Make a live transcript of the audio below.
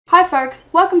Hi folks,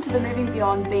 welcome to the Moving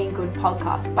Beyond Being Good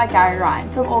podcast by Gary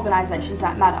Ryan from Organisations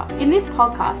That Matter. In this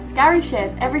podcast, Gary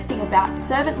shares everything about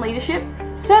servant leadership,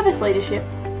 service leadership,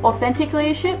 authentic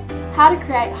leadership, how to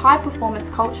create high performance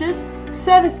cultures,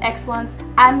 service excellence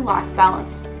and life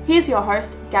balance. Here's your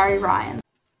host, Gary Ryan.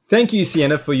 Thank you,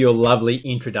 Sienna, for your lovely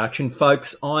introduction.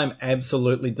 Folks, I'm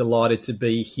absolutely delighted to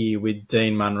be here with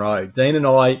Dean Munro. Dean and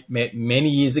I met many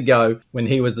years ago when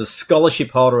he was a scholarship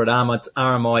holder at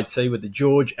RMIT with the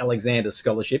George Alexander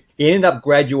Scholarship. He ended up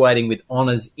graduating with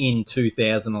honours in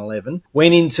 2011,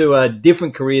 went into a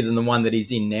different career than the one that he's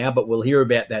in now, but we'll hear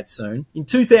about that soon. In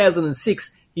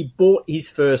 2006, he bought his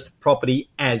first property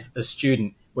as a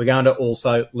student. We're going to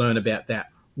also learn about that.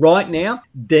 Right now,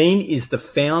 Dean is the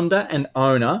founder and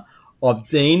owner of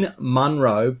Dean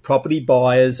Munro Property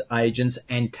Buyers, Agents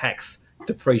and Tax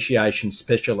Depreciation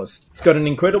Specialist. It's got an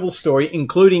incredible story,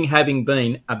 including having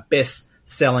been a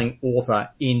best-selling author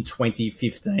in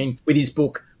 2015 with his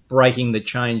book, Breaking the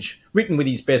Change, written with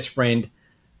his best friend,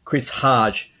 Chris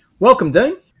Harge. Welcome,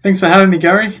 Dean. Thanks for having me,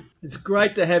 Gary. It's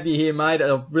great to have you here, mate.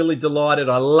 I'm really delighted.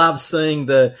 I love seeing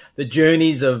the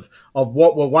journeys of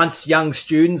what were once young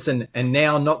students and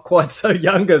now not quite so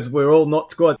young, as we're all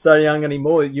not quite so young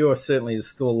anymore. You're certainly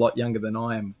still a lot younger than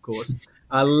I am, of course.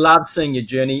 I love seeing your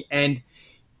journey. And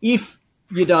if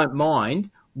you don't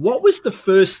mind, what was the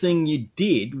first thing you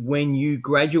did when you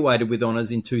graduated with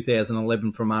honours in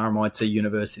 2011 from RMIT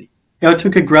University? Yeah, I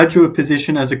took a graduate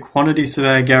position as a quantity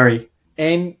surveyor, Gary.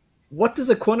 And what does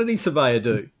a quantity surveyor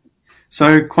do?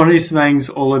 So quantity surveying is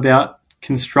all about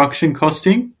construction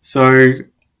costing. So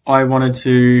I wanted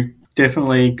to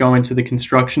definitely go into the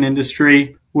construction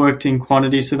industry, worked in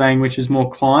quantity surveying, which is more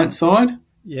client side,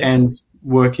 Yes. and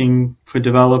working for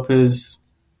developers,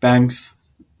 banks,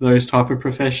 those type of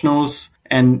professionals,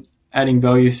 and adding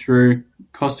value through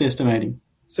cost estimating.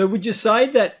 So would you say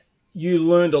that you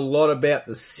learned a lot about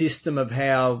the system of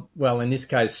how, well, in this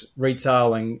case,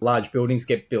 retail and large buildings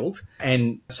get built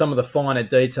and some of the finer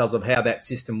details of how that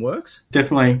system works?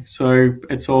 Definitely. So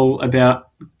it's all about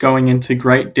going into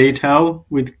great detail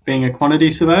with being a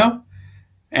quantity surveyor.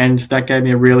 And that gave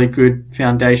me a really good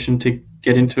foundation to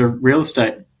get into real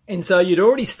estate. And so you'd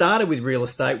already started with real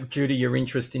estate due to your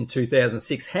interest in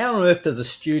 2006. How on earth does a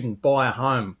student buy a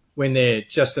home when they're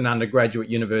just an undergraduate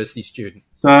university student?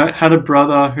 So I had a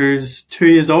brother who's 2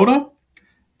 years older,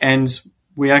 and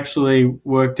we actually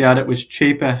worked out it was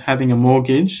cheaper having a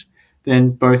mortgage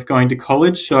than both going to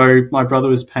college. So my brother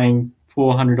was paying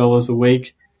 $400 a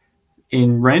week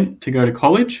in rent to go to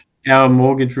college. Our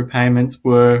mortgage repayments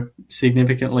were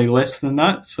significantly less than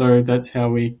that. So that's how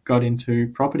we got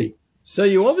into property. So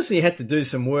you obviously had to do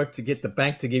some work to get the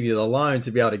bank to give you the loan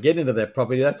to be able to get into that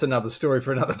property. That's another story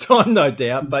for another time, no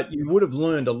doubt, but you would have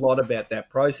learned a lot about that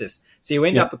process. So you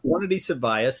end up a quantity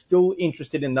surveyor, still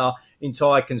interested in the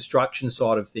entire construction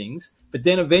side of things, but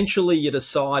then eventually you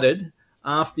decided,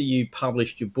 after you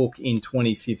published your book in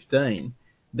 2015,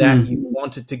 that you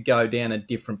wanted to go down a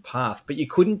different path, but you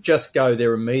couldn't just go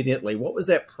there immediately. What was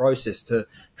that process to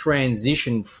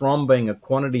transition from being a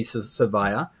quantity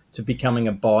surveyor to becoming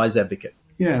a buyer's advocate?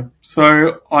 Yeah,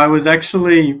 so I was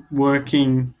actually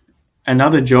working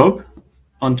another job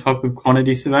on top of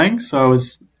quantity surveying. So I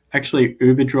was actually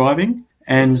Uber driving,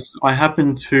 and I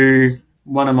happened to,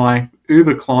 one of my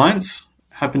Uber clients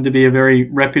happened to be a very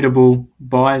reputable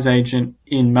buyer's agent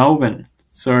in Melbourne.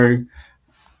 So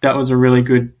that was a really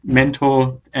good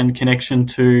mentor and connection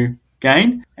to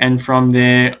gain. And from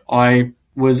there, I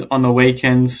was on the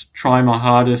weekends trying my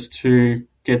hardest to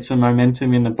get some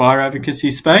momentum in the buyer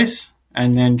advocacy space,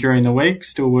 and then during the week,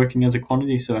 still working as a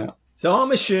quantity surveyor. So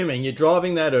I'm assuming you're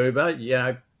driving that Uber,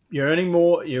 you're earning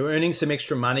more, you're earning some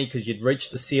extra money because you'd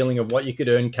reached the ceiling of what you could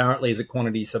earn currently as a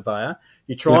quantity surveyor.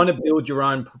 You're trying to build your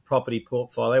own property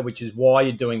portfolio, which is why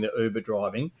you're doing the Uber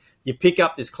driving. You pick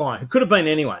up this client, who could have been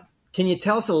anyone. Can you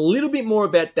tell us a little bit more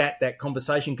about that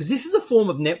conversation? Because this is a form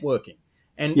of networking,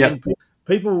 and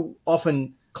people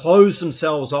often close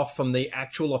themselves off from the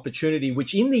actual opportunity,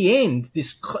 which in the end,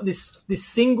 this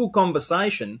single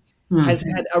conversation has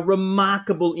had a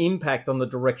remarkable impact on the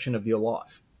direction of your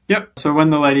life. Yep. So when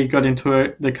the lady got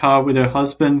into the car with her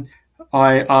husband,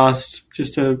 I asked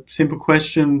just a simple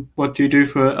question, what do you do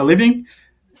for a living?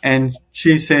 And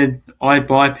she said, I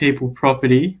buy people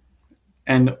property.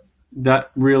 And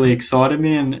that really excited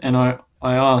me. And I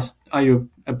asked, are you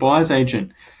a buyer's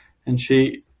agent? And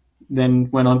she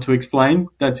then went on to explain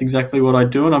that's exactly what I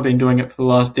do, and I've been doing it for the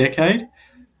last decade.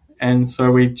 And so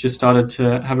we just started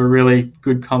to have a really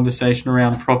good conversation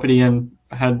around property and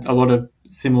had a lot of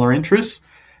similar interests.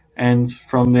 And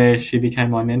from there, she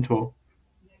became my mentor.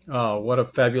 Oh, what a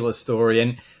fabulous story.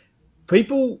 And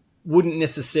people wouldn't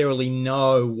necessarily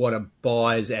know what a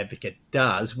buyer's advocate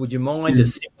does. Would you mind,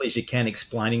 as simply as you can,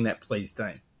 explaining that, please,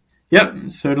 Dean? Yep,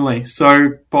 certainly.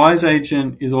 So buyer's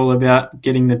agent is all about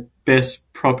getting the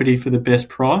best property for the best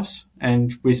price,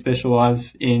 and we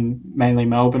specialise in mainly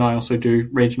Melbourne. I also do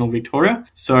regional Victoria.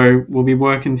 So we'll be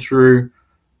working through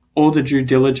all the due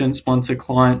diligence once a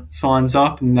client signs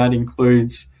up, and that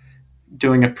includes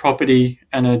doing a property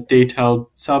and a detailed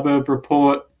suburb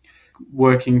report,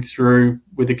 working through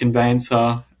with the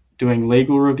conveyancer, doing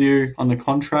legal review on the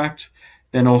contract,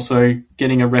 then also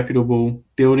getting a reputable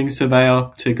building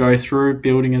surveyor to go through,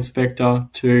 building inspector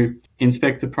to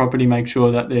inspect the property, make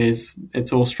sure that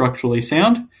it's all structurally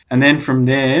sound. And then from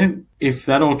there, if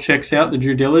that all checks out, the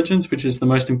due diligence, which is the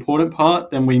most important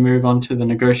part, then we move on to the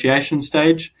negotiation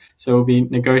stage. So we'll be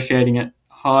negotiating it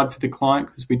hard for the client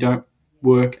because we don't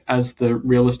work as the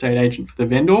real estate agent for the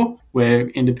vendor. We're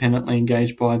independently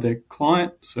engaged by the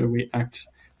client, so we act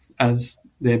as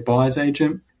their buyer's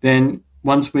agent. Then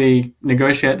once we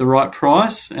negotiate the right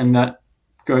price and that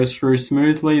goes through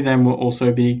smoothly, then we'll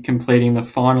also be completing the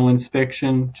final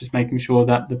inspection, just making sure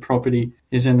that the property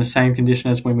is in the same condition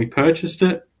as when we purchased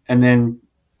it. And then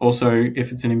also,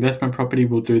 if it's an investment property,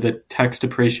 we'll do the tax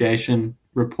depreciation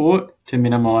report to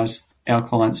minimise our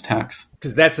client's tax.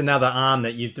 Because that's another arm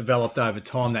that you've developed over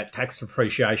time, that tax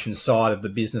depreciation side of the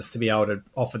business, to be able to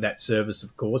offer that service,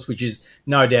 of course, which is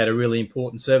no doubt a really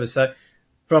important service. So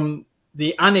from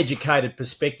the uneducated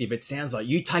perspective, it sounds like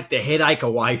you take the headache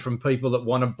away from people that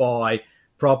want to buy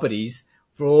properties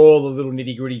for all the little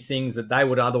nitty-gritty things that they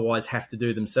would otherwise have to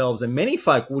do themselves. And many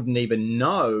folk wouldn't even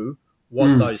know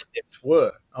what those steps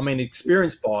were. I mean,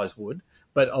 experienced buyers would,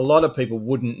 but a lot of people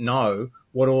wouldn't know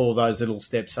what all of those little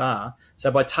steps are.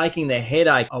 So by taking the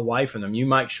headache away from them, you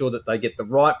make sure that they get the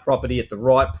right property at the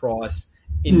right price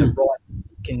in the right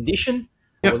condition,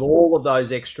 with all of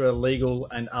those extra legal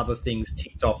and other things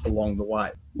ticked off along the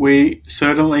way. We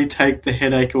certainly take the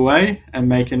headache away and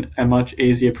make it a much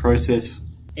easier process.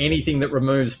 Anything that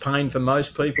removes pain for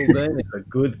most people then is a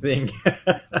good thing.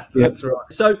 That's right.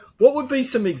 So what would be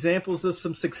some examples of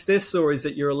some success stories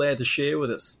that you're allowed to share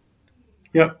with us?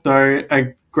 Yep. So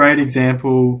a great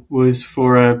example was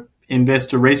for an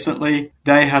investor recently.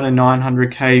 They had a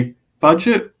 $900K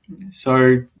budget.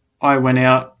 So I went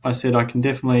out, I said, I can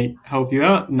definitely help you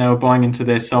out. And they were buying into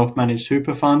their self-managed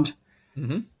super fund.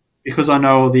 Mm-hmm. Because I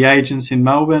know all the agents in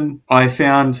Melbourne, I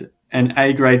found an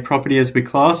A-grade property, as we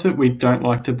class it. We don't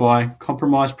like to buy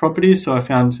compromised properties. So I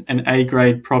found an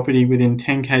A-grade property within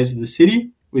 10 Ks of the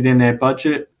city, within their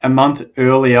budget. A month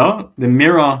earlier, the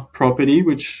mirror property,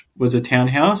 which was a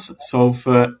townhouse, sold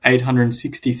for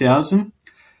 $860,000.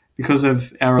 Because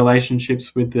of our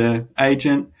relationships with the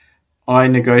agent, I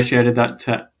negotiated that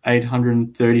to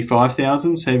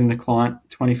 $835,000, saving the client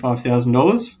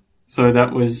 $25,000. So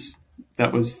that was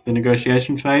the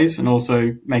negotiation phase, and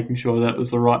also making sure that it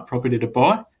was the right property to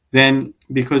buy. Then,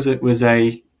 because it was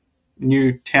a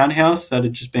new townhouse that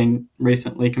had just been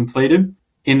recently completed,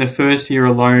 in the first year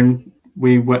alone,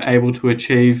 we were able to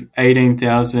achieve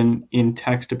 $18,000 in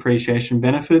tax depreciation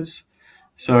benefits.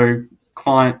 So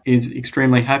client is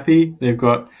extremely happy. They've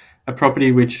got a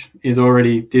property which is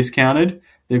already discounted.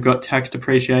 They've got tax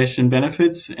depreciation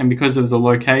benefits. And because of the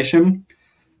location,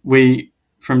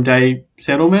 from day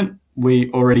settlement,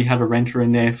 we already had a renter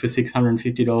in there for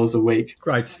 $650 a week.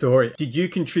 Great story. Did you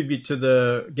contribute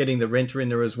to getting the renter in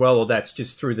there as well, or that's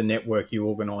just through the network you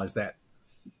organised that?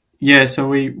 Yeah, so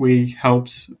we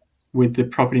helped with the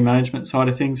property management side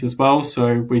of things as well.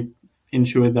 So we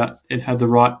ensured that it had the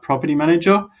right property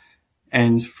manager,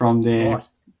 and from there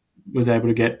was able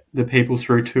to get the people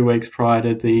through 2 weeks prior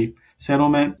to the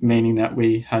settlement, meaning that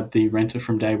we had the renter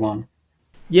from day one.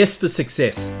 Yes for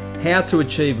Success, How to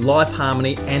Achieve Life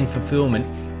Harmony and Fulfillment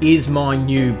is my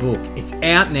new book. It's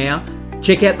out now.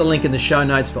 Check out the link in the show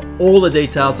notes for all the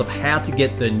details of how to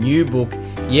get the new book,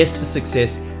 Yes for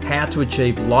Success, How to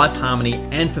Achieve Life Harmony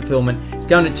and Fulfillment. It's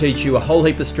going to teach you a whole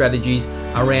heap of strategies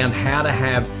around how to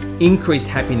have increased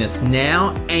happiness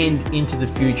now and into the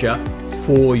future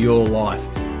for your life.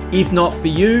 If not for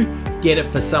you, get it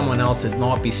for someone else that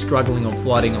might be struggling or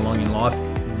floating along in life.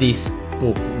 This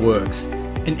book works.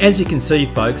 And as you can see,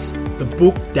 folks, the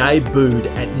book debuted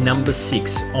at number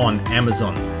 6 on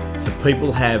Amazon. So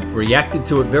people have reacted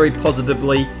to it very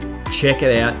positively. Check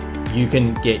it out. You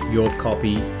can get your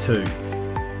copy too.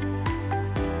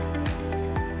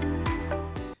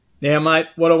 Now, mate,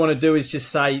 what I want to do is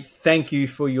just say thank you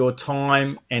for your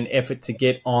time and effort to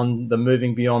get on the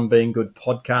Moving Beyond Being Good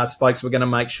podcast. Folks, we're going to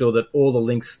make sure that all the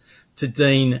links to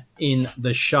Dean in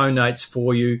the show notes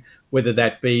for you, whether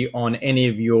that be on any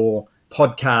of your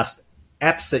podcast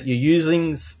apps that you're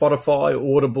using, Spotify,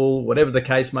 Audible, whatever the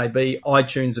case may be,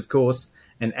 iTunes, of course,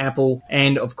 and Apple,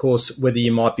 and of course, whether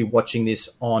you might be watching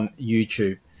this on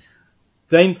YouTube.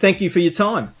 Dean, thank you for your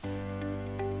time.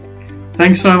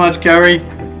 Thanks so much, Gary.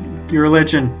 You're a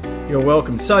legend. You're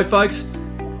welcome. So, folks,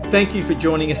 thank you for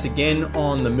joining us again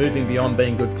on the Moving Beyond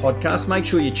Being Good podcast. Make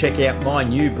sure you check out my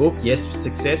new book, Yes for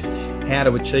Success, How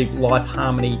to Achieve Life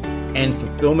Harmony and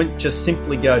Fulfillment. Just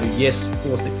simply go to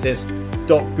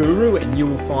yesforsuccess.guru and you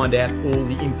will find out all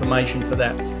the information for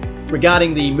that.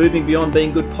 Regarding the Moving Beyond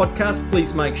Being Good podcast,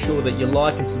 please make sure that you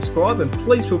like and subscribe, and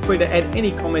please feel free to add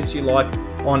any comments you like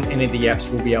on any of the apps.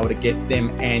 We'll be able to get them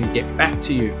and get back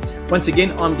to you. Once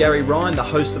again, I'm Gary Ryan, the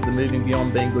host of the Moving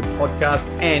Beyond Being Good podcast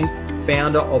and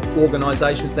founder of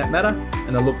Organisations That Matter,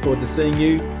 and I look forward to seeing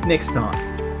you next time.